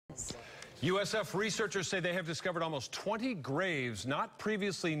USF researchers say they have discovered almost 20 graves not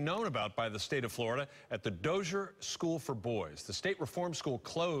previously known about by the state of Florida at the Dozier School for Boys. The state reform school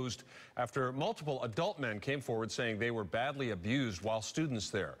closed after multiple adult men came forward saying they were badly abused while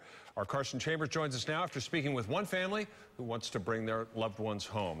students there. Our Carson Chambers joins us now after speaking with one family who wants to bring their loved ones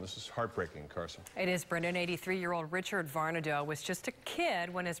home. This is heartbreaking, Carson. It is, Brendan. 83-year-old Richard Varnado was just a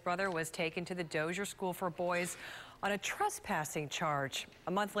kid when his brother was taken to the Dozier School for Boys on a trespassing charge.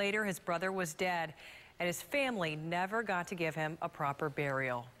 A month later, his brother was dead, and his family never got to give him a proper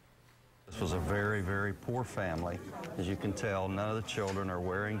burial. This was a very, very poor family. As you can tell, none of the children are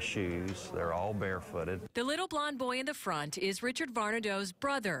wearing shoes. They're all barefooted. The little blonde boy in the front is Richard Varnado's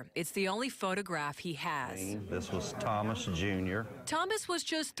brother. It's the only photograph he has. This was Thomas Jr. Thomas was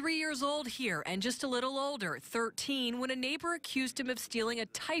just 3 years old here and just a little older, 13, when a neighbor accused him of stealing a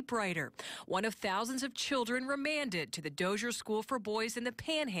typewriter. One of thousands of children remanded to the Dozier School for Boys in the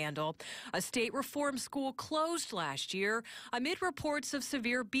Panhandle. A state reform school closed last year amid reports of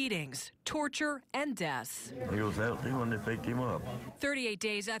severe beatings, torture, and deaths. He was healthy when they picked him up. 38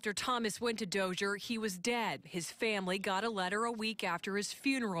 days after Thomas went to Dozier, he was dead. His family got a letter a week after his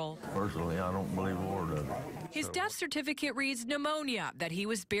funeral. Personally, I don't believe a word of it. His death certificate reads pneumonia, that he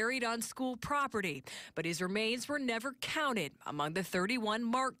was buried on school property, but his remains were never counted among the 31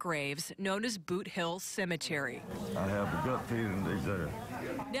 marked graves known as Boot Hill Cemetery. I have a gut feeling he's there.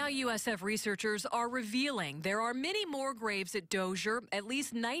 Now USF researchers are revealing there are many more graves at Dozier, at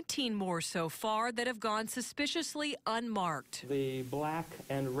least 19 more so far that have gone suspiciously unmarked. The black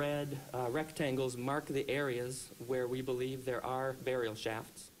and red rectangles mark the areas where we believe there are burial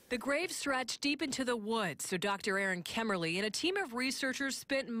shafts. The graves stretch deep into the woods, so Dr. Aaron Kemmerly and a team of researchers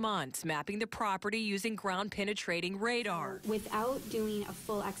spent months mapping the property using ground-penetrating radar. Without doing a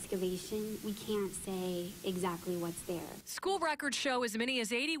full excavation, we can't say exactly what's there. School records show as many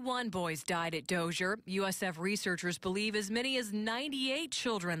as 81 boys died at Dozier. USF researchers believe as many as 98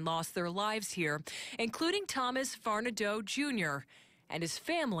 children lost their lives here, including Thomas Varnado Jr., and his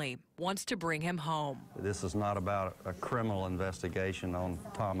family wants to bring him home. This is not about a criminal investigation on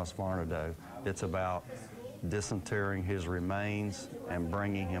Thomas Varnado. It's about disinterring his remains and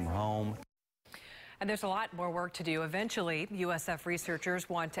bringing him home. And there's a lot more work to do. Eventually, USF researchers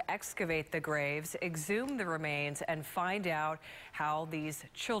want to excavate the graves, exhume the remains, and find out how these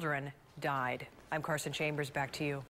children died. I'm Carson Chambers. Back to you.